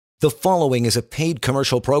The following is a paid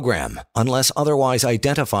commercial program. Unless otherwise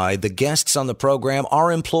identified, the guests on the program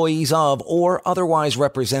are employees of or otherwise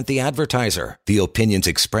represent the advertiser. The opinions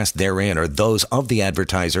expressed therein are those of the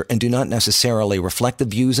advertiser and do not necessarily reflect the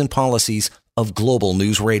views and policies of Global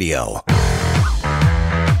News Radio.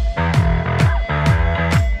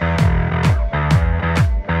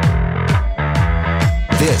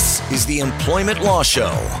 This is the Employment Law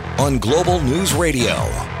Show on Global News Radio.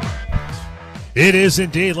 It is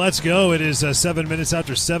indeed. Let's go. It is 7 minutes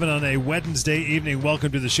after 7 on a Wednesday evening.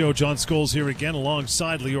 Welcome to the show. John Scholes here again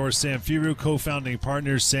alongside Lior Samfiru, co-founding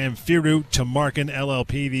partners Samfiru Tamarkin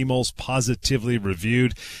LLP, the most positively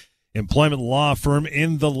reviewed employment law firm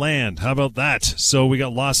in the land. How about that? So we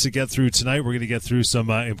got lots to get through tonight. We're going to get through some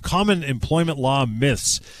common employment law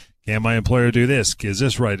myths. Can my employer do this? Is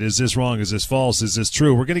this right? Is this wrong? Is this false? Is this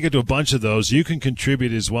true? We're going to get to a bunch of those. You can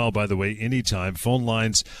contribute as well, by the way, anytime. Phone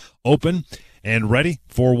lines open and ready,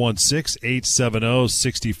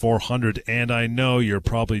 416-870-6400. And I know you're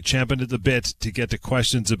probably champing at the bit to get to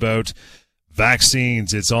questions about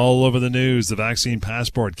vaccines. It's all over the news. The vaccine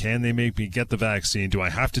passport. Can they make me get the vaccine? Do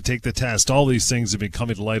I have to take the test? All these things have been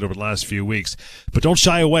coming to light over the last few weeks. But don't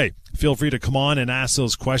shy away. Feel free to come on and ask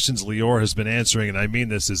those questions Lior has been answering. And I mean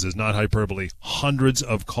this is not hyperbole. Hundreds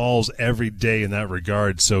of calls every day in that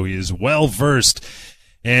regard. So he is well versed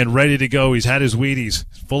and ready to go. He's had his Wheaties,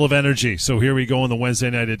 full of energy. So here we go on the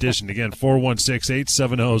Wednesday night edition. Again,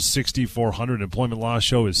 416-870-6400. Employment Law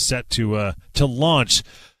Show is set to launch.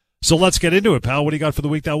 So let's get into it, pal. What do you got for the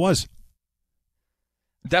week that was?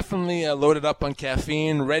 Definitely loaded up on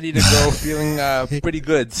caffeine, ready to go, feeling pretty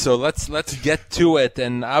good. So let's get to it.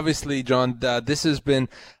 And obviously, John, this has been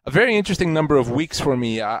a very interesting number of weeks for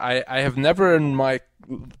me. I have never in my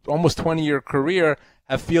almost 20-year career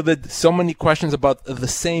have fielded so many questions about the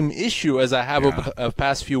same issue as I have over the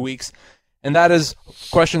past few weeks. And that is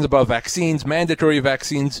questions about vaccines, mandatory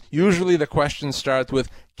vaccines. Usually the questions start with,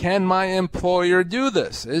 can my employer do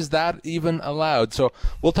this? Is that even allowed? So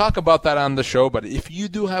we'll talk about that on the show. But if you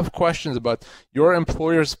do have questions about your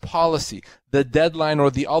employer's policy, the deadline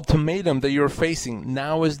or the ultimatum that you're facing,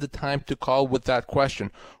 now is the time to call with that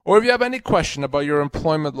question. Or if you have any question about your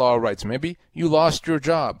employment law rights, maybe you lost your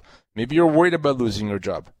job. Maybe you're worried about losing your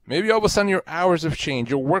job. Maybe all of a sudden your hours have changed,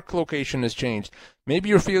 your work location has changed. Maybe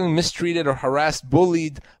you're feeling mistreated or harassed,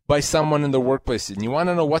 bullied by someone in the workplace, and you want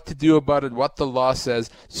to know what to do about it, what the law says.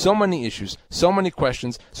 So many issues, so many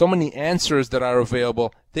questions, so many answers that are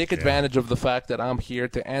available. Take advantage of the fact that I'm here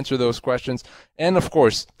to answer those questions. And of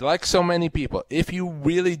course, like so many people, if you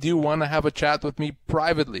really do want to have a chat with me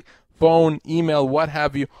privately, phone, email, what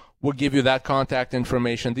have you, we'll give you that contact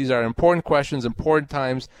information. These are important questions, important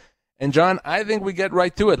times. And John, I think we get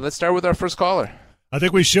right to it. Let's start with our first caller. I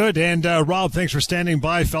think we should. And Rob, thanks for standing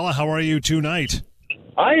by, fella. How are you tonight?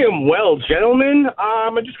 I am well, gentlemen. I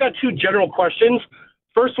just got two general questions.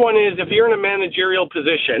 First one is, if you're in a managerial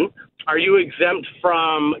position, are you exempt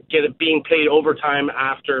from being paid overtime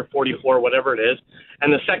after 44, whatever it is?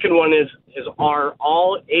 And the second one is are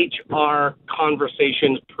all HR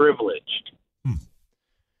conversations privileged?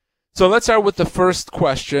 So let's start with the first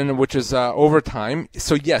question, which is overtime.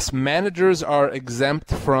 So yes, managers are exempt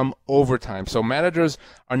from overtime. So managers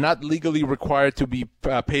are not legally required to be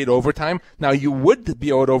paid overtime. Now, you would be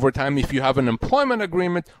owed overtime if you have an employment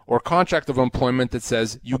agreement or contract of employment that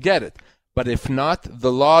says you get it. But if not,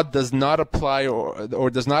 the law does not apply or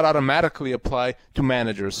does not automatically apply to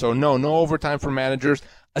managers. So no overtime for managers,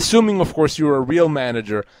 assuming, of course, you're a real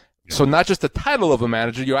manager. So not just the title of a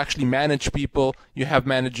manager, you actually manage people, you have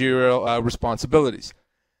managerial responsibilities.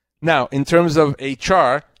 Now, in terms of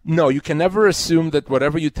HR, no, you can never assume that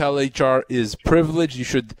whatever you tell HR is privileged. You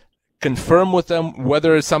should confirm with them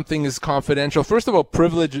whether something is confidential. First of all,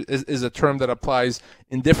 privilege is a term that applies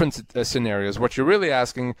in different scenarios. What you're really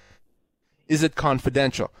asking, is it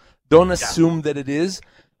confidential? Don't assume that it is.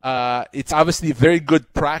 It's obviously very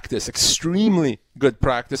good practice, extremely good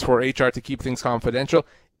practice for HR to keep things confidential.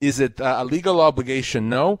 Is it a legal obligation?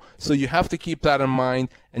 No. So you have to keep that in mind,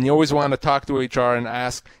 and you always want to talk to HR and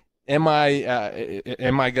ask, am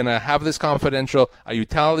I going to have this confidential? Are you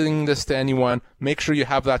telling this to anyone? Make sure you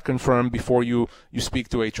have that confirmed before you speak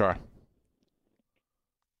to HR.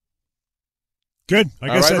 Good. I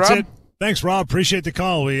guess that's Rob? it. Thanks, Rob. Appreciate the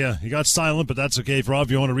call. You got silent, but that's okay. If Rob,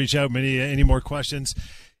 you want to reach out, any more questions,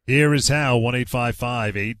 here is how.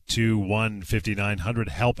 1-855-821-5900.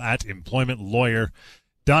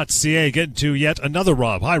 help@employmentlawyer.ca. Getting to yet another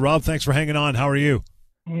Rob. Hi, Rob. Thanks for hanging on. How are you?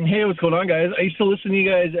 Hey, what's going on, guys? I used to listen to you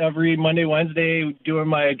guys every Monday, Wednesday doing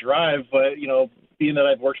my drive, but, being that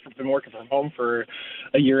I've been working from home for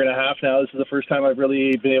a year and a half now, this is the first time I've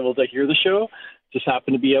really been able to hear the show. just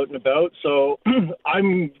happened to be out and about. So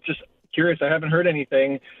I'm just curious. I haven't heard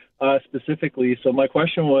anything specifically. So my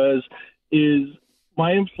question was, is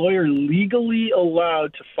my employer legally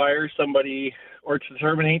allowed to fire somebody or to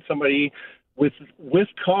terminate somebody with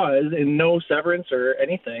cause and no severance or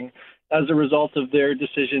anything as a result of their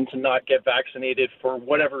decision to not get vaccinated for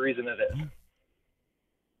whatever reason it is?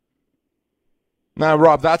 Now,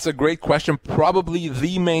 Rob, that's a great question. Probably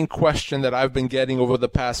the main question that I've been getting over the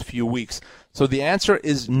past few weeks. So the answer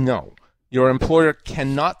is no. Your employer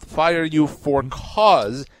cannot fire you for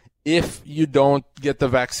cause if you don't get the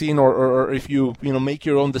vaccine or if you make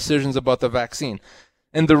your own decisions about the vaccine.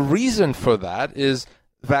 And the reason for that is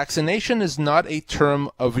vaccination is not a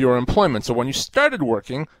term of your employment. So when you started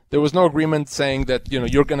working, there was no agreement saying that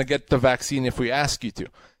you're going to get the vaccine if we ask you to.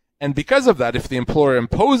 And because of that, if the employer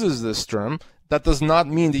imposes this term, that does not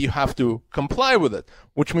mean that you have to comply with it,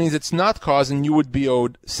 which means it's not cause and you would be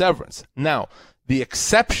owed severance. Now, the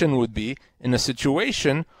exception would be in a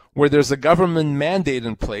situation where there's a government mandate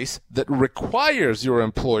in place that requires your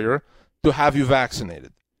employer to have you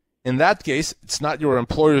vaccinated. In that case, it's not your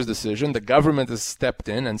employer's decision. The government has stepped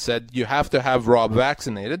in and said you have to have Rob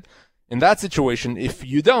vaccinated. In that situation, if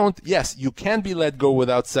you don't, yes, you can be let go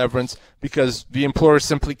without severance because the employer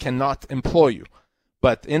simply cannot employ you.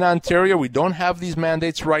 But in Ontario, we don't have these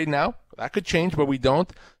mandates right now. That could change, but we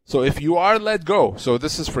don't. So if you are let go, so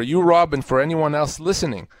this is for you, Rob, and for anyone else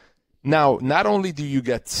listening. Now, not only do you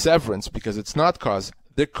get severance because it's not cause,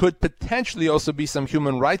 there could potentially also be some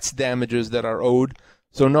human rights damages that are owed.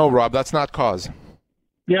 So no, Rob, that's not cause.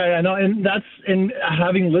 Yeah, no, and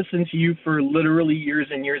having listened to you for literally years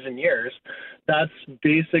and years and years, that's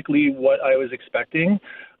basically what I was expecting.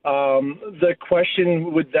 The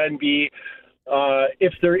question would then be,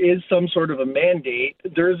 if there is some sort of a mandate,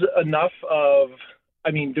 there's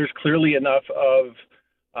clearly enough of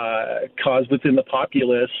cause within the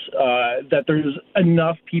populace that there's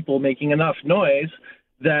enough people making enough noise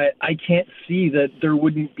that I can't see that there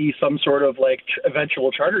wouldn't be some sort of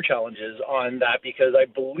eventual charter challenges on that, because I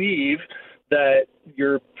believe that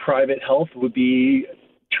your private health would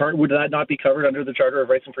that not be covered under the Charter of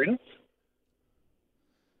Rights and Freedoms?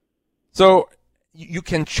 So you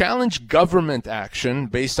can challenge government action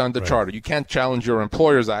based on the charter. You can't challenge your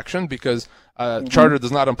employer's action because charter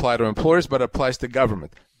does not apply to employers, but applies to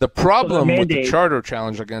government. The problem with the charter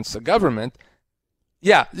challenge against the government,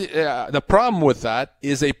 the problem with that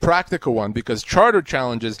is a practical one, because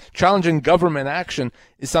challenging government action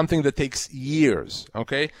is something that takes years,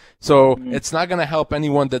 okay? So it's not going to help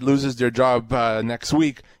anyone that loses their job next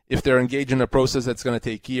week if they're engaged in a process that's going to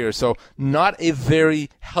take years. So not a very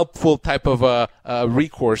helpful type of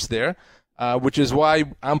recourse there, which is why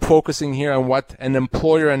I'm focusing here on what an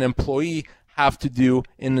employer and employee have to do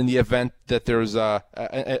in the event that there's a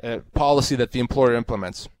policy that the employer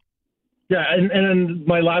implements. Yeah, and then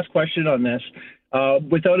my last question on this,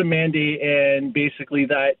 without a mandate and basically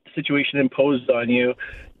that situation imposed on you,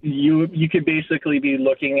 you could basically be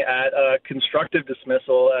looking at a constructive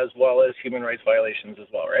dismissal as well as human rights violations as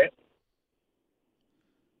well, right?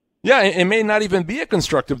 Yeah, it may not even be a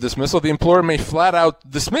constructive dismissal. The employer may flat out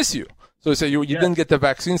dismiss you. So they say you didn't get the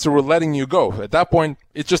vaccine, so we're letting you go. At that point,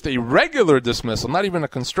 it's just a regular dismissal, not even a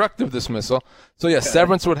constructive dismissal. So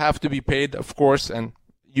severance would have to be paid, of course, and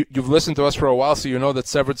you've listened to us for a while, so you know that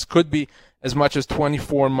severance could be as much as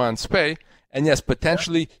 24 months' pay, and yes,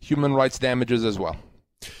 potentially human rights damages as well.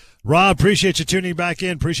 Rob, appreciate you tuning back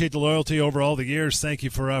in. Appreciate the loyalty over all the years. Thank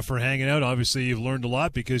you for hanging out. Obviously, you've learned a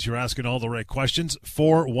lot because you're asking all the right questions.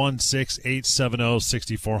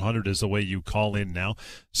 416-870-6400 is the way you call in now.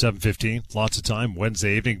 7:15, lots of time,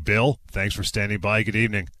 Wednesday evening. Bill, thanks for standing by. Good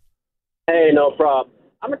evening. Hey, no problem.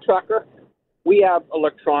 I'm a trucker. We have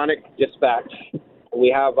electronic dispatch. We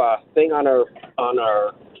have a thing on our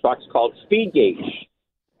trucks called speed gauge.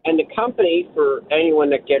 And the company, for anyone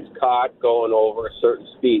that gets caught going over a certain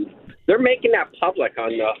speed, they're making that public on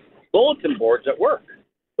the bulletin boards at work,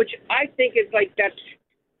 which I think is that's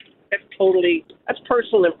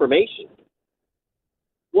personal information.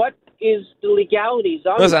 What is the legalities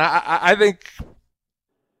on Listen, I think,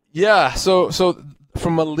 so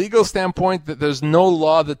from a legal standpoint, there's no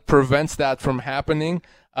law that prevents that from happening.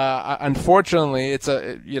 Unfortunately, I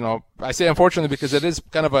say unfortunately because it is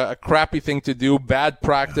kind of a crappy thing to do, bad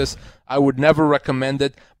practice. I would never recommend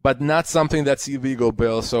it, but not something that's illegal,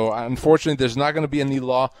 Bill. So unfortunately, there's not going to be any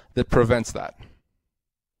law that prevents that.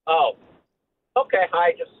 Oh, okay.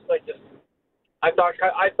 I thought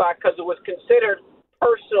because it was considered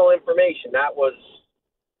personal information, that was,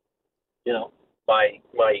 my.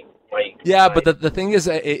 Yeah, but the thing is,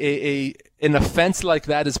 a an offense like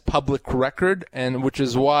that is public record, and which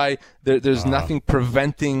is why there's nothing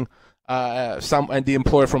preventing the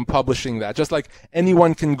employer from publishing that. Just like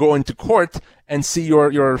anyone can go into court and see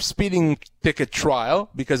your speeding ticket trial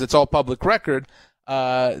because it's all public record,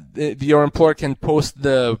 your employer can post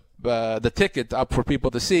the ticket up for people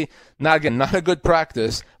to see. Not a good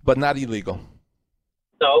practice, but not illegal.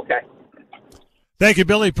 Oh, okay. Thank you,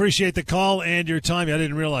 Billy. Appreciate the call and your time. I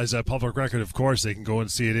didn't realize that public record, of course, they can go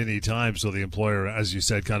and see it any time. So the employer, as you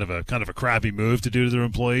said, kind of a crappy move to do to their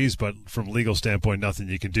employees, but from a legal standpoint, nothing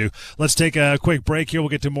you can do. Let's take a quick break here. We'll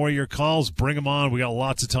get to more of your calls. Bring them on. We got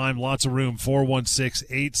lots of time, lots of room.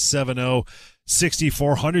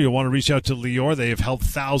 416-870-6400. You'll want to reach out to Lior. They have helped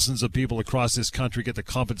thousands of people across this country get the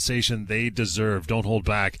compensation they deserve. Don't hold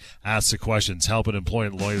back. Ask the questions. Help at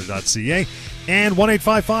employmentlawyer.ca and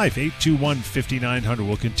 1-855-821-5900.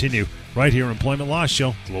 We'll continue right here, Employment Law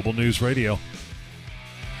Show, Global News Radio.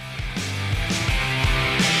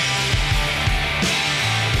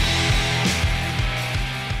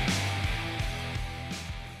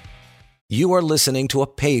 You are listening to a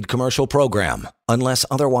paid commercial program. Unless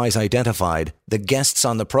otherwise identified, the guests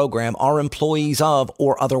on the program are employees of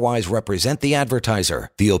or otherwise represent the advertiser.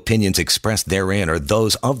 The opinions expressed therein are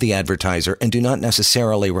those of the advertiser and do not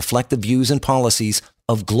necessarily reflect the views and policies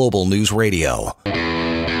of Global News Radio.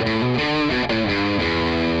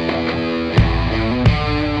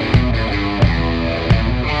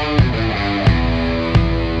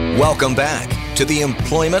 Welcome back to the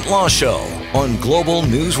Employment Law Show on Global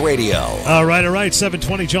News Radio. All right.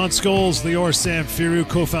 720, John Scholes, Lior Samfiru,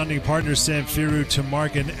 co-founding partner Samfiru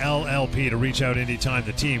Tumarkin LLP. To reach out anytime,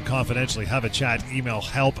 the team confidentially have a chat. Email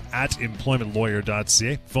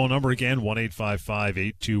help@employmentlawyer.ca. Phone number again,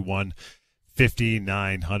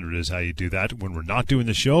 1-855-821-5900 is how you do that when we're not doing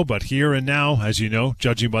the show. But here and now, as you know,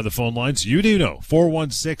 judging by the phone lines, you do know,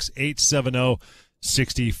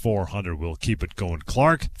 416-870-6400. We'll keep it going.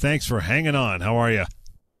 Clark, thanks for hanging on. How are you?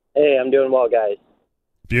 Hey, I'm doing well, guys.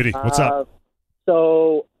 Beauty. What's up?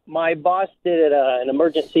 So my boss did an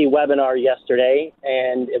emergency webinar yesterday,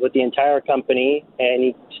 and it was the entire company, and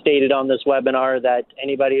he stated on this webinar that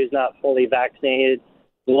anybody who's not fully vaccinated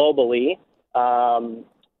globally,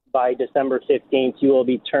 by December 15th, you will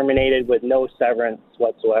be terminated with no severance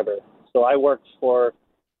whatsoever. So I worked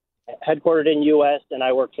headquartered in U.S., and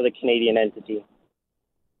I work for the Canadian entity.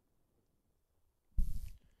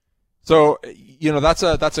 So,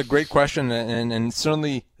 that's a great question, and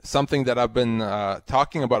certainly something that I've been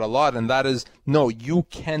talking about a lot, and that is, no, you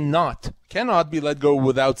cannot be let go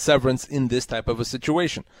without severance in this type of a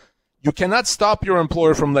situation. You cannot stop your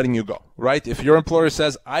employer from letting you go, right? If your employer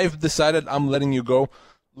says, I've decided I'm letting you go,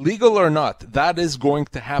 legal or not, that is going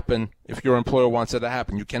to happen if your employer wants it to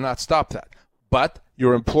happen. You cannot stop that. But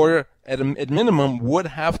your employer, at minimum, would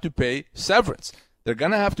have to pay severance. They're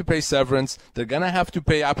going to have to pay severance. They're going to have to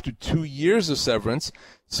pay up to 2 years of severance.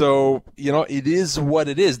 So, it is what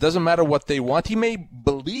it is. Doesn't matter what they want. He may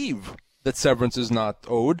believe that severance is not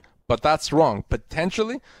owed, but that's wrong.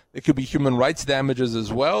 Potentially, it could be human rights damages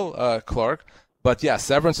as well, Clark. But yeah,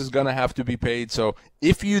 severance is going to have to be paid. So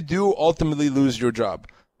if you do ultimately lose your job,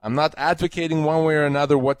 I'm not advocating one way or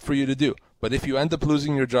another what for you to do. But if you end up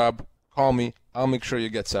losing your job, call me. I'll make sure you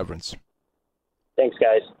get severance. Thanks,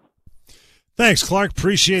 guys. Thanks, Clark.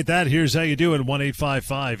 Appreciate that. Here's how you do it.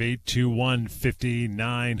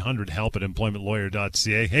 1-855-821-5900. Help at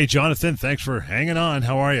employmentlawyer.ca. Hey, Jonathan, thanks for hanging on.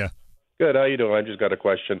 How are you? Good. How you doing? I just got a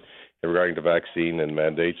question regarding the vaccine and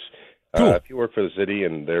mandates. Cool. If you work for the city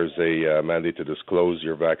and there's a mandate to disclose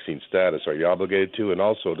your vaccine status, are you obligated to? And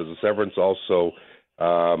also, does the severance also,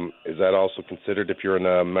 is that also considered if you're in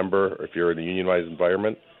a member, or if you're in a unionized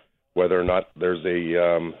environment, whether or not there's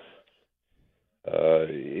if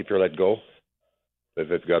you're let go? If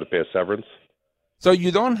they've got to pay a severance? So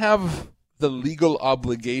you don't have the legal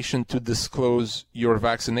obligation to disclose your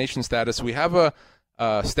vaccination status. We have a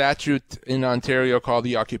statute in Ontario called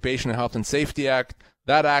the Occupational Health and Safety Act.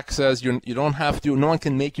 That act says you don't have to, no one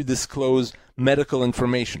can make you disclose medical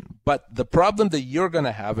information. But the problem that you're going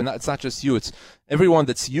to have, and it's not just you, it's everyone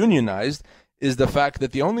that's unionized, is the fact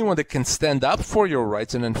that the only one that can stand up for your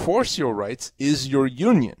rights and enforce your rights is your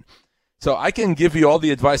union. So I can give you all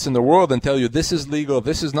the advice in the world and tell you this is legal,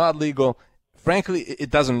 this is not legal. Frankly,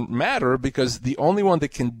 it doesn't matter, because the only one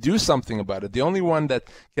that can do something about it, the only one that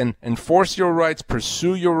can enforce your rights,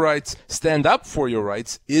 pursue your rights, stand up for your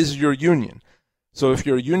rights is your union. So if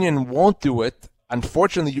your union won't do it,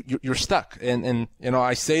 unfortunately, you're stuck. And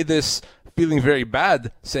I say this feeling very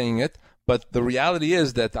bad saying it, but the reality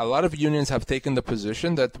is that a lot of unions have taken the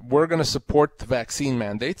position that we're going to support vaccine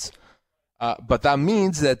mandates. But that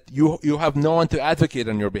means that you have no one to advocate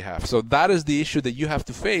on your behalf. So that is the issue that you have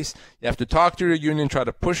to face. You have to talk to your union, try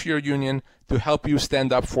to push your union to help you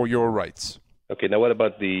stand up for your rights. Okay, now what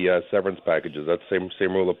about the severance packages? That same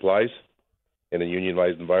rule applies in a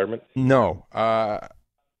unionized environment? No.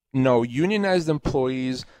 No, unionized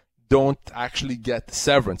employees don't actually get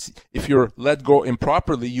severance. If you're let go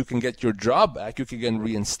improperly, you can get your job back. You can get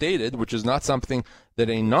reinstated, which is not something that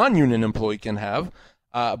a non-union employee can have.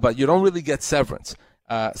 But you don't really get severance.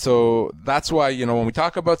 So that's why, when we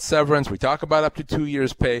talk about severance, we talk about up to 2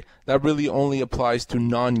 years' pay. That really only applies to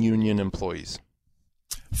non-union employees.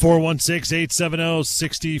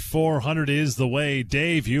 416-870-6400 is the way.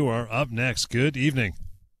 Dave, you are up next. Good evening.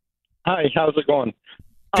 Hi, how's it going?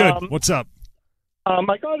 Good. What's up?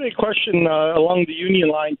 I got a question along the union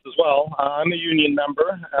lines as well. I'm a union member,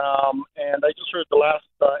 and I just heard the last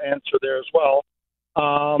answer there as well.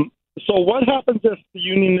 So what happens if the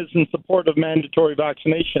union is in support of mandatory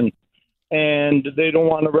vaccination and they don't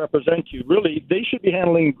want to represent you? Really, they should be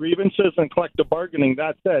handling grievances and collective bargaining.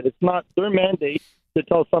 That said, it's not their mandate to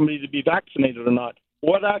tell somebody to be vaccinated or not.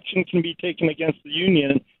 What action can be taken against the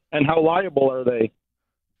union, and how liable are they?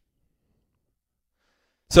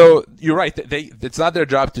 So you're right. It's not their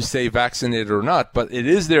job to say vaccinated or not, but it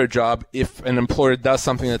is their job, if an employer does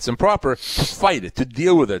something that's improper, to fight it, to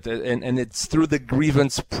deal with it. And it's through the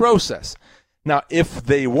grievance process. Now, if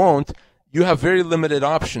they won't, you have very limited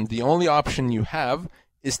options. The only option you have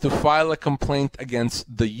is to file a complaint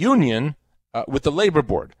against the union with the labor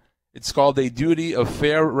board. It's called a duty of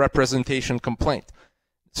fair representation complaint.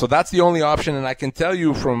 So that's the only option. And I can tell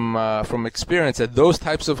you from experience that those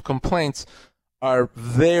types of complaints are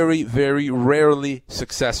very, very rarely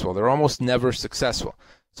successful. They're almost never successful.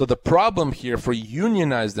 So the problem here for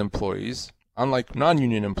unionized employees, unlike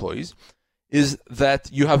non-union employees, is that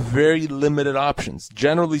you have very limited options.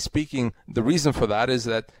 Generally speaking, the reason for that is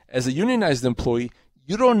that as a unionized employee,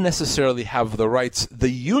 you don't necessarily have the rights. The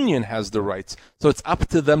union has the rights. So it's up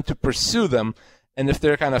to them to pursue them. And if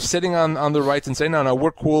they're kind of sitting on the rights and saying, no,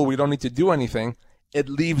 we're cool, we don't need to do anything, it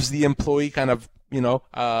leaves the employee kind of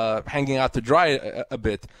hanging out to dry a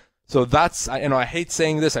bit. So that's, I hate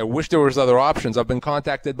saying this. I wish there was other options. I've been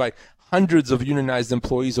contacted by hundreds of unionized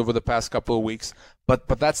employees over the past couple of weeks, but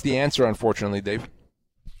that's the answer, unfortunately, Dave.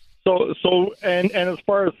 So and as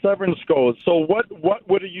far as severance goes, so what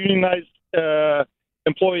would a unionized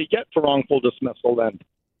employee get for wrongful dismissal then?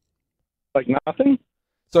 Like nothing?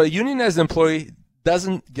 So a unionized employee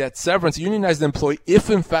doesn't get severance. A unionized employee, if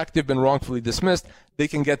in fact they've been wrongfully dismissed, they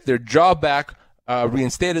can get their job back,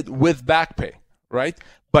 reinstated with back pay, right?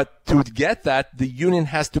 But to get that, the union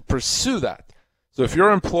has to pursue that. So if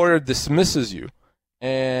your employer dismisses you,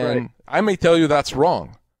 and right, I may tell you that's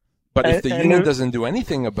wrong, but if the union doesn't do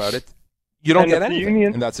anything about it, you don't get anything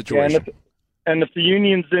in that situation. And if the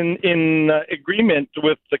union's in agreement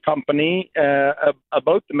with the company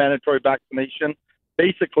about the mandatory vaccination,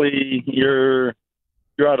 basically you're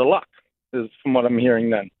out of luck, is from what I'm hearing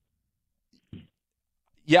then.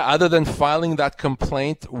 Yeah, other than filing that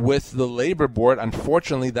complaint with the labor board,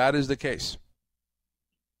 unfortunately, that is the case.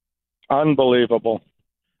 Unbelievable.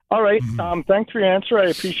 All right. Thanks for your answer. I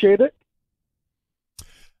appreciate it.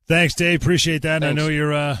 Thanks, Dave. Appreciate that. Thanks. I know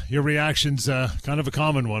your reaction's kind of a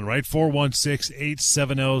common one, right?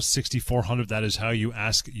 416-870-6400. That is how you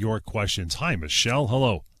ask your questions. Hi, Michelle.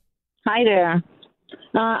 Hello. Hi there.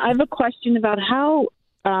 I have a question about how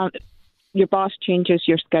your boss changes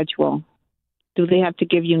your schedule. Do they have to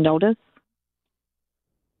give you notice?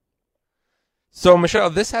 So, Michelle,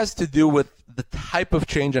 this has to do with the type of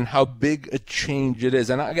change and how big a change it is.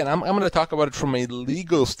 And again, I'm going to talk about it from a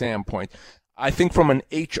legal standpoint. I think from an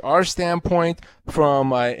HR standpoint,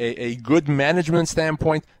 from a good management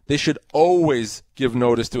standpoint, they should always give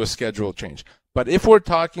notice to a schedule change. But if we're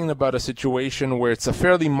talking about a situation where it's a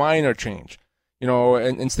fairly minor change,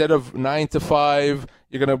 and instead of 9 to 5,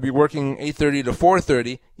 you're going to be working 8:30 to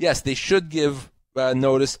 4:30, yes, they should give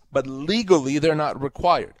notice, but legally they're not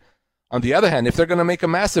required. On the other hand, if they're going to make a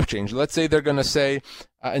massive change, let's say they're going to say,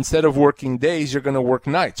 instead of working days, you're going to work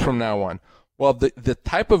nights from now on. Well, the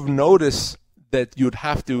type of notice that you'd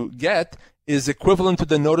have to get is equivalent to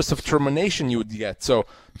the notice of termination you would get. So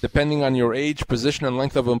depending on your age, position, and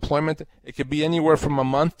length of employment, it could be anywhere from a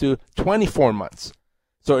month to 24 months.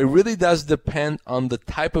 So it really does depend on the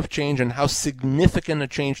type of change and how significant a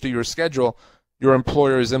change to your schedule your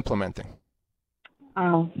employer is implementing.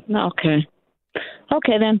 Oh, okay.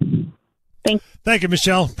 Okay, then. Thank you,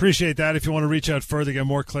 Michelle. Appreciate that. If you want to reach out further, get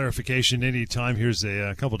more clarification anytime, here's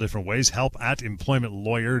a couple different ways.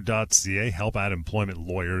 Help@employmentlawyer.ca,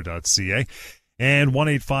 help@employmentlawyer.ca. and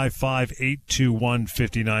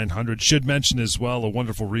 1-855-821-5900. Should mention as well a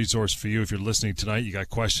wonderful resource for you if you're listening tonight. You got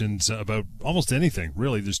questions about almost anything,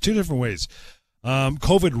 really. There's two different ways.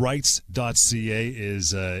 COVIDrights.ca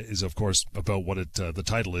is of course about what the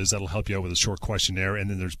title is. That'll help you out with a short questionnaire. And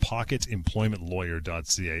then there's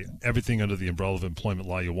pocketemploymentlawyer.ca. Everything under the umbrella of employment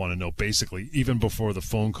law you want to know, basically, even before the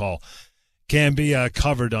phone call, can be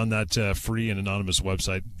covered on that free and anonymous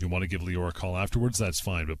website. If you want to give Lior a call afterwards, that's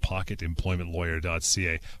fine, but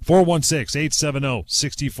pocketemploymentlawyer.ca.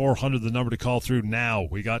 416-870-6400, the number to call through now.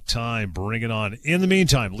 We got time. Bring it on. In the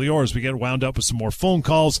meantime, Lior, as we get wound up with some more phone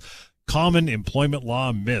calls, common employment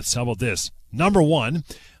law myths. How about this? Number one,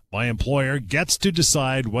 my employer gets to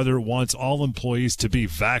decide whether it wants all employees to be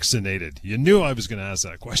vaccinated. You knew I was going to ask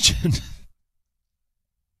that question.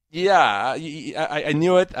 Yeah, I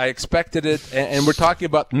knew it. I expected it. And we're talking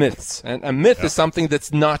about myths. And a myth is something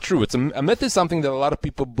that's not true. A myth is something that a lot of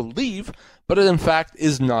people believe, but it in fact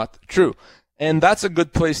is not true. And that's a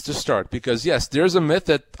good place to start because, yes, there's a myth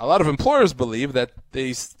that a lot of employers believe that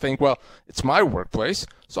they think, well, it's my workplace,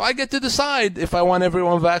 so I get to decide if I want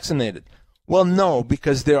everyone vaccinated. Well, no,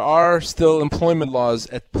 because there are still employment laws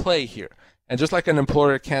at play here. And just like an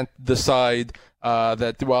employer can't decide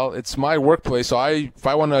that, well, it's my workplace, so if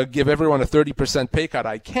I want to give everyone a 30% pay cut,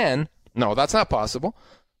 I can. No, that's not possible.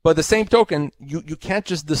 But the same token, you can't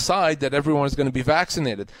just decide that everyone is going to be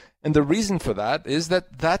vaccinated. And the reason for that is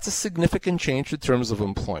that that's a significant change in terms of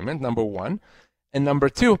employment, number one. And number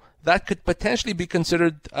two, that could potentially be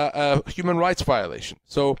considered a human rights violation.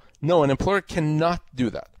 So, no, an employer cannot do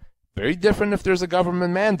that. Very different if there's a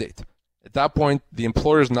government mandate. At that point, the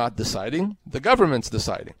employer is not deciding, the government's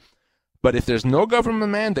deciding. But if there's no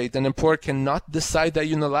government mandate, an employer cannot decide that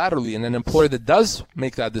unilaterally. And an employer that does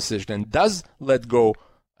make that decision and does let go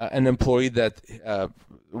an employee that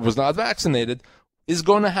was not vaccinated is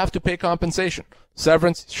going to have to pay compensation.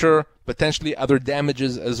 Severance, sure, potentially other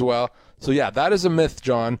damages as well. So yeah, that is a myth,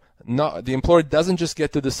 John. No, the employer doesn't just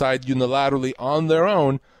get to decide unilaterally on their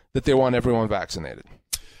own that they want everyone vaccinated.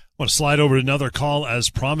 I want to slide over to another call as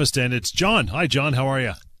promised, and it's John. Hi, John. How are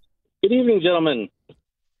you? Good evening, gentlemen.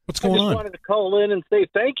 What's going on? I just wanted to call in and say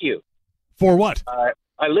thank you. For what? I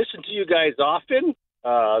listen to you guys often,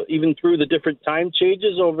 even through the different time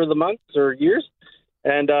changes over the months or years.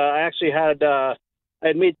 And I actually had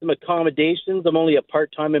made some accommodations. I'm only a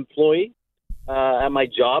part-time employee at my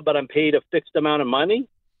job, but I'm paid a fixed amount of money,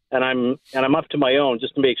 and I'm up to my own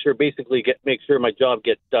just to make sure my job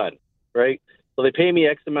gets done, right? So they pay me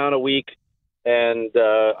X amount a week, and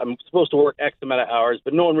I'm supposed to work X amount of hours,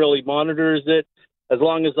 but no one really monitors it. As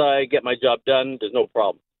long as I get my job done, there's no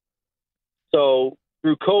problem. So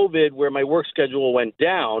through COVID, where my work schedule went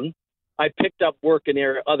down, I picked up work in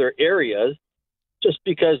other areas just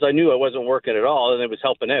because I knew I wasn't working at all and it was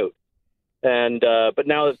helping out. And but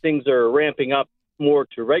now that things are ramping up more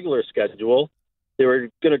to regular schedule, they were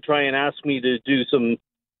going to try and ask me to do some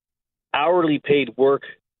hourly paid work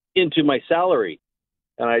into my salary.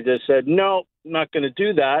 And I just said, no, I'm not going to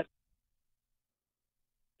do that.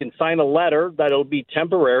 Can sign a letter that'll be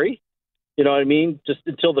temporary, you know what I mean, just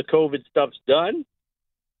until the COVID stuff's done,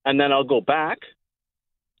 and then I'll go back.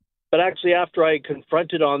 But actually, after I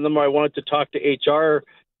confronted on them, I wanted to talk to HR.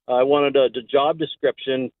 I wanted a job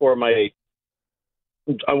description from HR.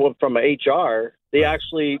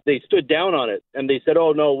 They stood down on it, and they said,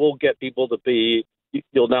 oh, no, we'll get people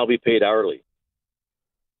you'll now be paid hourly.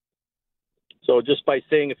 So just by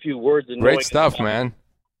saying a few words and great stuff, man.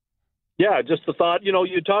 Yeah, just the thought.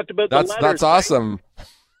 You talked about the letters. That's awesome. Right?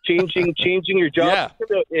 Changing your job.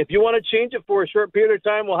 Yeah. If you want to change it for a short period of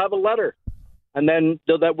time, we'll have a letter, and then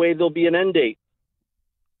that way there'll be an end date.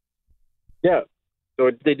 Yeah.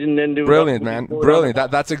 So they didn't end it. Brilliant, man. Brilliant.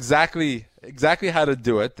 That's exactly how to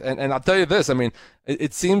do it. And I'll tell you this. I mean,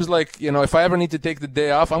 it seems like, if I ever need to take the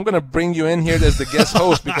day off, I'm going to bring you in here as the guest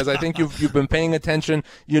host because I think you've been paying attention.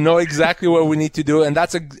 You know exactly what we need to do. And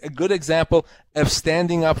that's a good example of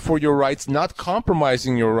standing up for your rights, not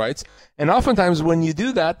compromising your rights. And oftentimes when you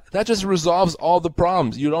do that, that just resolves all the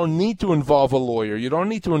problems. You don't need to involve a lawyer. You don't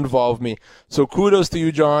need to involve me. So kudos to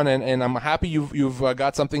you, John. And I'm happy you've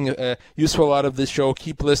got something useful out of this show.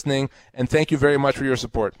 Keep listening. And thank you very much for your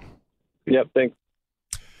support. Yep, thanks.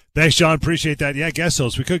 Thanks, John. Appreciate that. Yeah, guest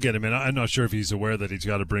host. We could get him in. I'm not sure if he's aware that he's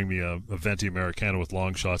got to bring me a venti Americano with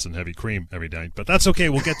long shots and heavy cream every night. But that's okay.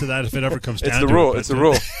 We'll get to that if it ever comes down to it. It's the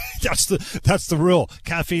rule. That's the rule.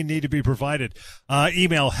 Caffeine need to be provided.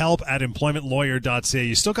 Email help@employmentlawyer.ca.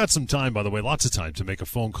 You still got some time, by the way, lots of time to make a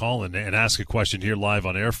phone call and ask a question here live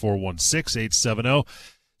on air, 416-870.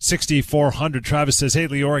 6400. Travis says, hey,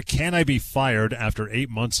 Leora, can I be fired after 8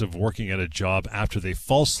 months of working at a job after they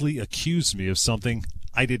falsely accused me of something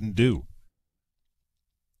I didn't do?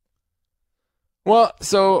 Well,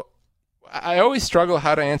 so I always struggle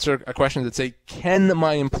how to answer a question that say, can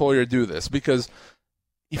my employer do this? Because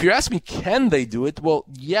if you ask me, can they do it? Well,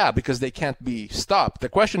 yeah, because they can't be stopped. The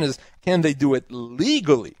question is, can they do it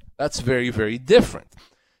legally? That's very, very different.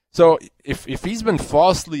 So if he's been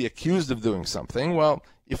falsely accused of doing something, well,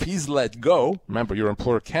 if he's let go, remember, your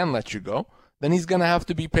employer can let you go, then he's going to have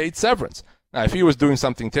to be paid severance. Now, if he was doing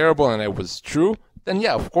something terrible and it was true, then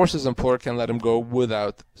yeah, of course his employer can let him go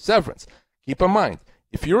without severance. Keep in mind,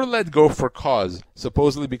 if you're let go for cause,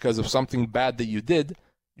 supposedly because of something bad that you did,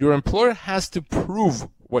 your employer has to prove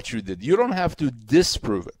what you did. You don't have to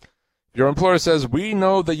disprove it. If your employer says, we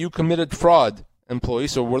know that you committed fraud, employee,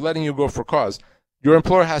 so we're letting you go for cause, your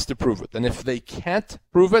employer has to prove it. And if they can't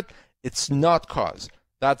prove it, it's not cause.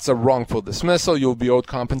 That's a wrongful dismissal. You'll be owed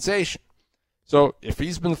compensation. So if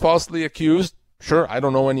he's been falsely accused, sure, I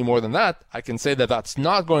don't know any more than that. I can say that that's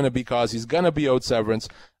not going to be cause. He's going to be owed severance,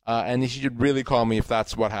 and he should really call me if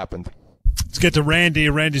that's what happened. Let's get to Randy.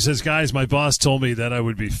 Randy says, guys, my boss told me that I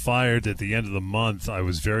would be fired at the end of the month. I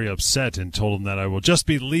was very upset and told him that I will just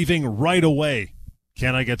be leaving right away.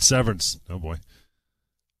 Can I get severance? Oh, boy.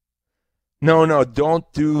 No,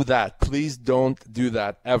 don't do that. Please don't do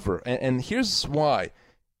that ever. And here's why.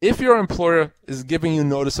 If your employer is giving you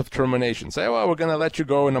notice of termination, say, well, we're going to let you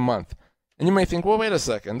go in a month. And you may think, well, wait a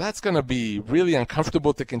second, that's going to be really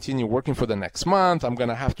uncomfortable to continue working for the next month. I'm going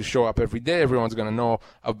to have to show up every day. Everyone's going to know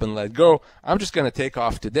I've been let go. I'm just going to take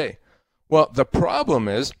off today. Well, the problem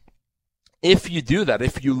is, if you do that,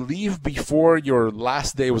 if you leave before your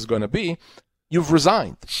last day was going to be, you've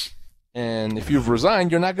resigned. And if you've resigned,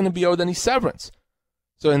 you're not going to be owed any severance.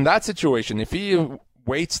 So in that situation, if he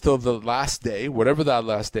waits till the last day, whatever that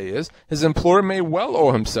last day is, his employer may well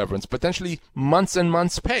owe him severance, potentially months and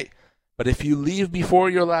months' pay. But if you leave before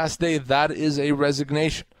your last day, that is a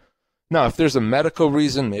resignation. Now, if there's a medical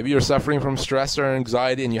reason, maybe you're suffering from stress or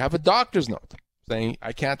anxiety, and you have a doctor's note saying,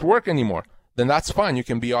 I can't work anymore, then that's fine. You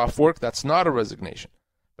can be off work. That's not a resignation.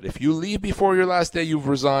 But if you leave before your last day, you've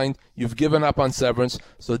resigned, you've given up on severance.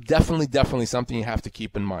 So definitely something you have to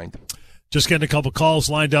keep in mind. Just getting a couple calls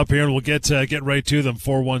lined up here, and we'll get right to them.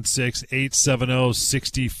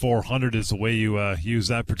 416-870-6400 is the way you use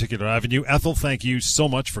that particular avenue. Ethel, thank you so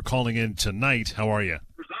much for calling in tonight. How are you?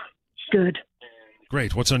 Good.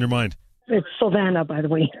 Great. What's on your mind? It's Sylvana, by the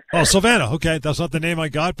way. Oh, Sylvana. Okay, that's not the name I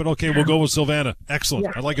got, but okay, we'll go with Sylvana. Excellent.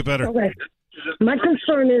 Yeah. I like it better. Okay. My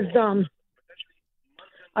concern is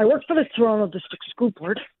I work for the Toronto District School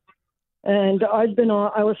Board, and I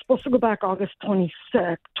was supposed to go back August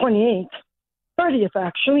 30th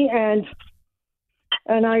actually, and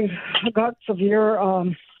I got severe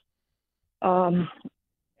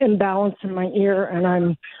imbalance in my ear, and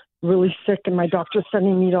I'm really sick, and my doctor's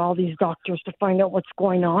sending me to all these doctors to find out what's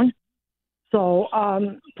going on. So,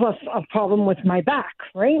 plus a problem with my back,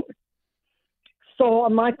 right? So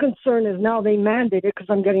my concern is now they mandated, because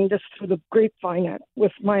I'm getting this through the grapevine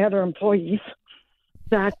with my other employees,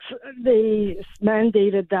 that they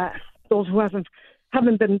mandated that those who haven't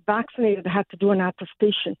been vaccinated had to do an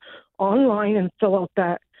attestation online and fill out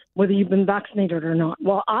that whether you've been vaccinated or not.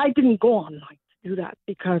 Well, I didn't go online to do that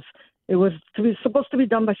because it was supposed to be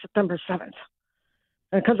done by September 7th.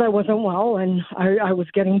 Because I wasn't well and I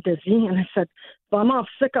was getting dizzy, and I said, if I'm off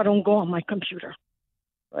sick, I don't go on my computer,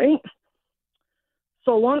 right?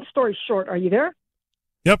 So long story short, are you there?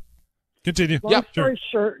 Yep. Continue. Long story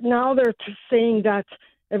short, now they're saying that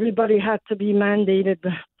everybody had to be mandated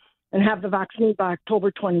and have the vaccine by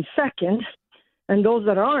October 22nd, and those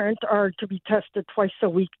that aren't are to be tested twice a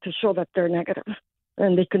week to show that they're negative,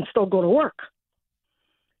 and they can still go to work.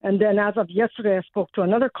 And then as of yesterday, I spoke to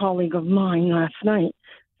another colleague of mine last night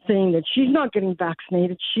saying that she's not getting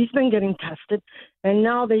vaccinated. She's been getting tested, and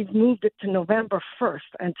now they've moved it to November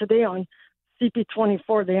 1st. And today on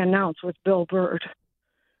CP24, they announced with Bill Bird,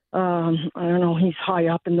 I don't know, he's high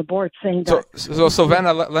up in the board, saying that. So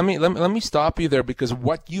Sylvana, let me stop you there, because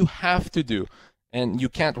what you have to do, and you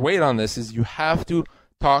can't wait on this, is you have to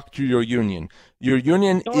talk to your union. Your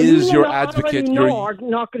union is your advocate. Are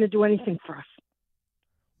not going to do anything for us.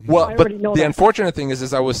 Well, but the unfortunate thing is,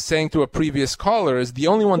 as I was saying to a previous caller, is the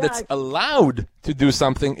only one that's allowed to do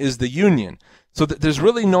something is the union. So there's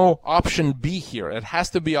really no option B here. It has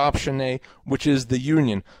to be option A, which is the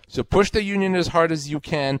union. So push the union as hard as you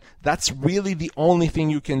can. That's really the only thing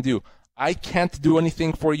you can do. I can't do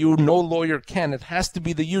anything for you. No lawyer can. It has to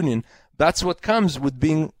be the union. That's what comes with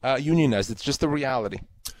being unionized. It's just a reality.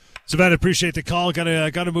 Savannah, appreciate the call. Got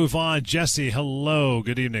to move on. Jesse, hello.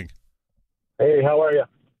 Good evening. Hey, how are you?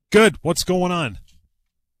 Good. What's going on?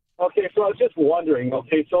 Okay, so I was just wondering,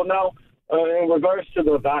 so now in regards to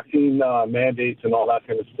the vaccine mandates and all that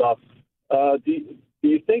kind of stuff, do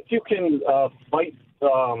you think you can fight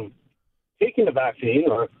taking the vaccine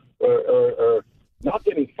or not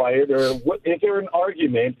getting fired? Or is there an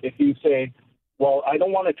argument if you say, well, I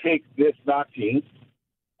don't want to take this vaccine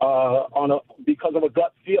because of a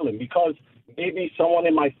gut feeling, because maybe someone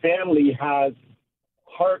in my family has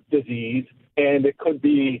heart disease and it could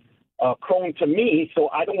be prone to me, so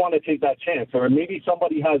I don't want to take that chance. Or maybe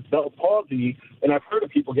somebody has Bell's palsy, and I've heard of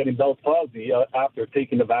people getting Bell's palsy after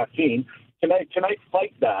taking the vaccine. Can I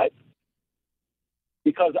fight that?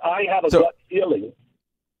 Because I have a gut feeling.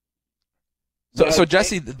 So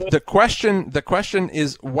Jesse, the question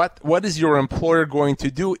is what is your employer going to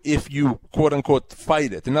do if you quote unquote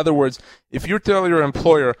fight it? In other words, if you tell your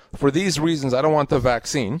employer for these reasons I don't want the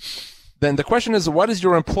vaccine, then the question is what is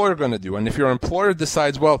your employer going to do? And if your employer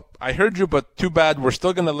decides, well, I heard you, but too bad, we're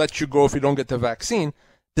still going to let you go if you don't get the vaccine,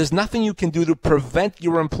 there's nothing you can do to prevent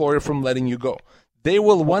your employer from letting you go. They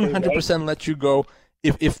will 100% let you go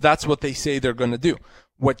if that's what they say they're going to do.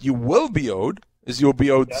 What you will be owed is you'll be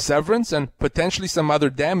owed severance and potentially some other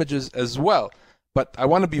damages as well. But I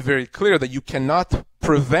want to be very clear that you cannot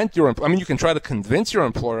prevent your employer. I mean, you can try to convince your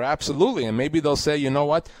employer, absolutely, and maybe they'll say, you know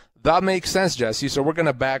what, that makes sense, Jesse, so we're going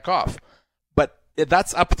to back off. But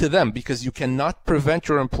that's up to them because you cannot prevent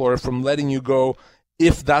your employer from letting you go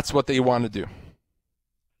if that's what they want to do.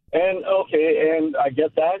 And I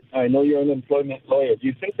get that. I know you're an employment lawyer. Do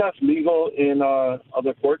you think that's legal in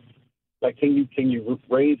other courts? Like, can you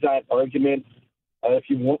raise that argument if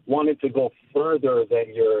you wanted to go further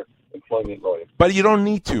than your employment lawyer? But you don't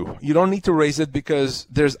need to. You don't need to raise it because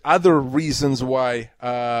there's other reasons why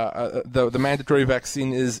the mandatory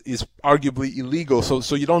vaccine is arguably illegal.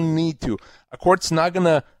 So you don't need to. A court's not going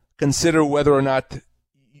to consider whether or not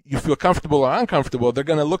you feel comfortable or uncomfortable. They're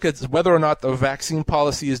going to look at whether or not the vaccine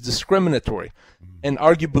policy is discriminatory. And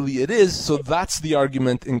arguably it is, so that's the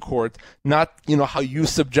argument in court, not how you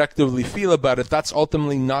subjectively feel about it. That's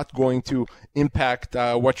ultimately not going to impact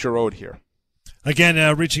what you're owed here. Again,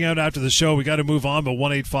 reaching out after the show, we got to move on, but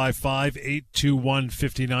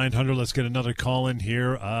 1-855-821-5900. Let's get another call in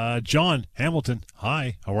here. John Hamilton,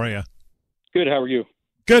 hi, how are you? Good, how are you?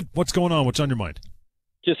 Good. What's going on? What's on your mind?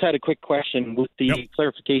 Just had a quick question with the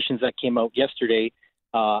clarifications that came out yesterday.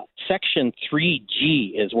 Section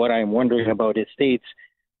 3G is what I'm wondering about. It states,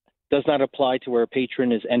 does not apply to where a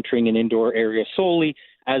patron is entering an indoor area solely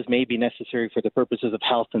as may be necessary for the purposes of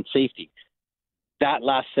health and safety. That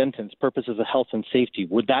last sentence, purposes of health and safety,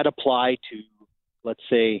 would that apply to, let's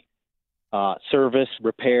say, service,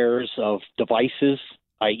 repairs of devices,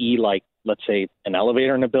 i.e. like, let's say, an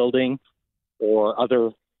elevator in a building or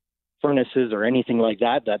other furnaces or anything like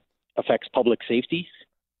that affects public safety?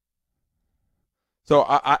 So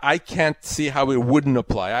I can't see how it wouldn't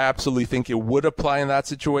apply. I absolutely think it would apply in that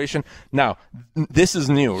situation. Now, this is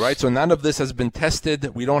new, right? So none of this has been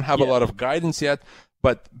tested. We don't have a lot of guidance yet.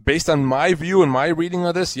 But based on my view and my reading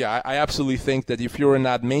of this, I absolutely think that if you're in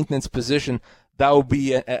that maintenance position, that will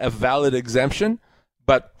be a valid exemption.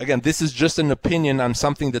 But again, this is just an opinion on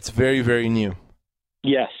something that's very, very new.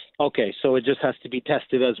 Yes. Okay. So it just has to be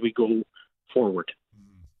tested as we go forward.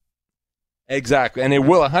 Exactly. And it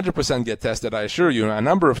will 100% get tested, I assure you, a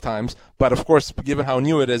number of times. But of course, given how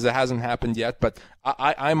new it is, it hasn't happened yet. But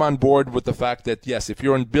I'm on board with the fact that, yes, if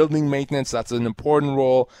you're in building maintenance, that's an important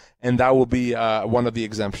role, and that will be one of the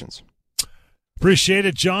exemptions. Appreciate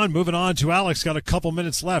it, John. Moving on to Alex. Got a couple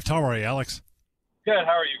minutes left. How are you, Alex? Good.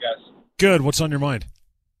 How are you guys? Good. What's on your mind?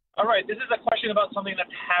 All right. This is a question about something that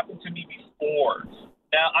happened to me before.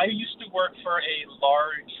 Now, I used to work for a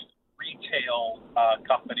large retail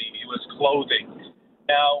company. It was clothing.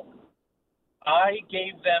 Now, I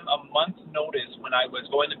gave them a month's notice when I was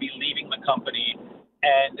going to be leaving the company,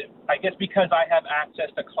 and I guess because I have access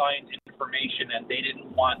to client information and they didn't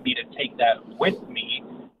want me to take that with me,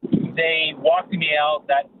 they walked me out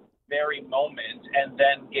that very moment and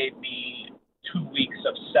then gave me 2 weeks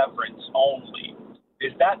of severance only.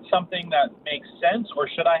 Is that something that makes sense, or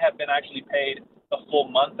should I have been actually paid the full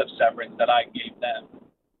month of severance that I gave them?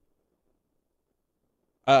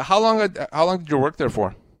 How long did you work there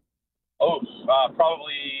for?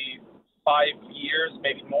 Probably 5 years,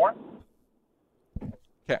 maybe more.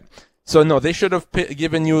 Okay. So, no, they should have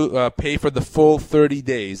given you pay for the full 30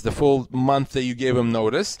 days, the full month that you gave them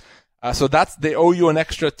notice. So they owe you an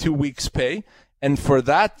extra 2 weeks' pay. And for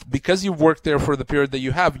that, because you've worked there for the period that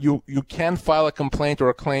you have, you can file a complaint or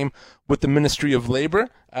a claim with the Ministry of Labor,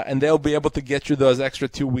 and they'll be able to get you those extra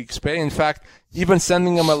 2 weeks pay. In fact, even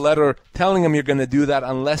sending them a letter telling them you're going to do that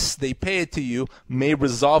unless they pay it to you may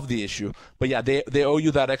resolve the issue. But yeah, they owe you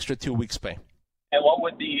that extra 2 weeks pay. And what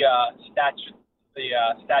would the statute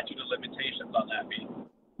of limitations on that be?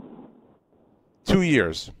 2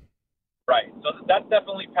 years. Right. So that's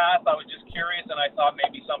definitely passed. I was just curious, and I thought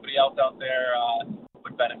maybe somebody else out there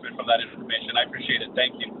would benefit from that information. I appreciate it.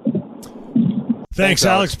 Thank you. Thanks,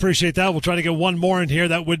 Alex. Appreciate that. We'll try to get one more in here.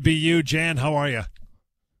 That would be you, Jan. How are you?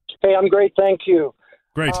 Hey, I'm great. Thank you.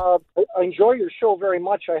 Great. I enjoy your show very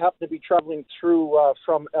much. I happen to be traveling through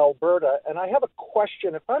from Alberta, and I have a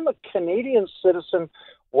question. If I'm a Canadian citizen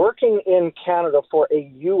working in Canada for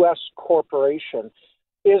a U.S. corporation,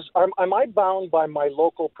 am I bound by my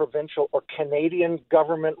local, provincial, or Canadian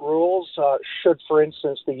government rules? Should, for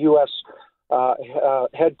instance, the U.S.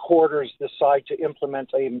 Headquarters decide to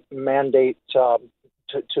implement a mandate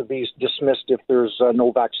to be dismissed if there's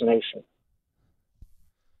no vaccination?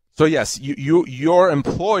 So yes, your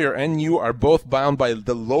employer and you are both bound by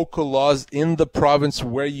the local laws in the province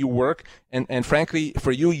where you work, and frankly,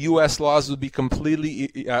 for you, U.S. laws would be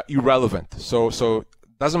completely irrelevant. So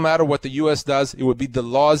doesn't matter what the U.S. does; it would be the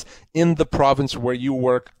laws in the province where you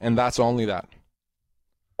work, and that's only that.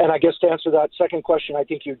 And I guess to answer that second question, I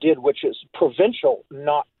think you did, which is provincial,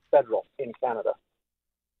 not federal, in Canada.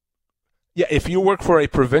 Yeah, if you work for a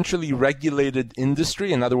provincially regulated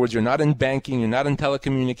industry, in other words, you're not in banking, you're not in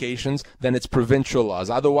telecommunications, then it's provincial laws.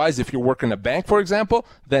 Otherwise, if you work in a bank, for example,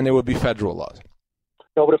 then it would be federal laws.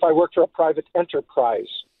 No, but if I work for a private enterprise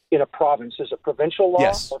in a province, is it provincial law?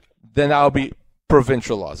 Yes, then that'll be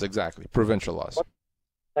provincial laws, exactly, provincial laws.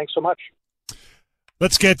 Thanks so much.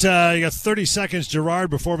 Let's get, you got 30 seconds, Gerard,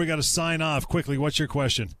 before we got to sign off. Quickly, what's your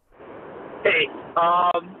question? Hey,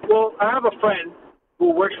 well, I have a friend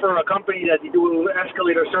who works for a company that do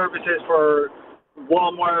escalator services for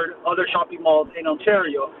Walmart, other shopping malls in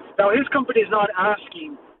Ontario. Now, his company is not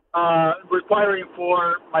requiring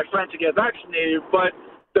for my friend to get vaccinated, but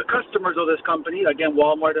the customers of this company, again,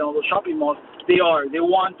 Walmart and all the shopping malls, they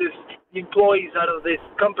want the employees out of this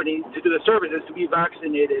company to do the services to be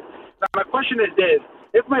vaccinated. Now, my question is this: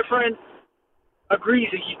 if my friend agrees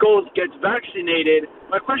and he gets vaccinated,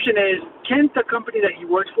 my question is, can the company that he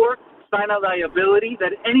works for sign a liability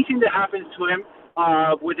that anything that happens to him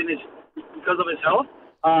because of his health,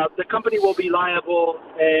 the company will be liable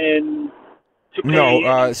and to pay?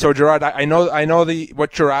 No, so Gerard, I know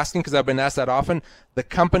what you're asking because I've been asked that often. The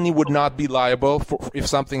company would not be liable if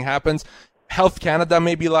something happens. Health Canada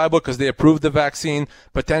may be liable because they approved the vaccine,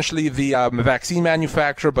 potentially the vaccine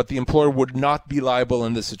manufacturer, but the employer would not be liable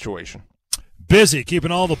in this situation. Busy,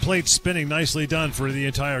 keeping all the plates spinning. Nicely done for the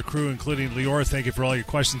entire crew, including Lior. Thank you for all your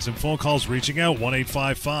questions and phone calls. Reaching out,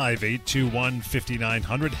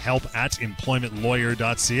 1-855-821-5900,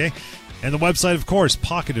 help@employmentlawyer.ca. And the website, of course,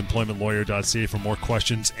 pocketemploymentlawyer.ca for more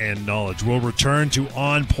questions and knowledge. We'll return to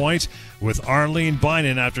On Point with Arlene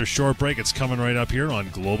Bynon after a short break. It's coming right up here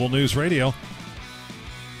on Global News Radio.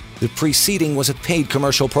 The preceding was a paid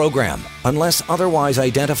commercial program. Unless otherwise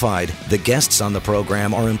identified, the guests on the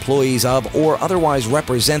program are employees of or otherwise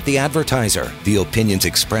represent the advertiser. The opinions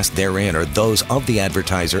expressed therein are those of the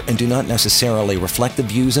advertiser and do not necessarily reflect the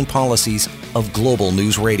views and policies of Global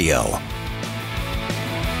News Radio.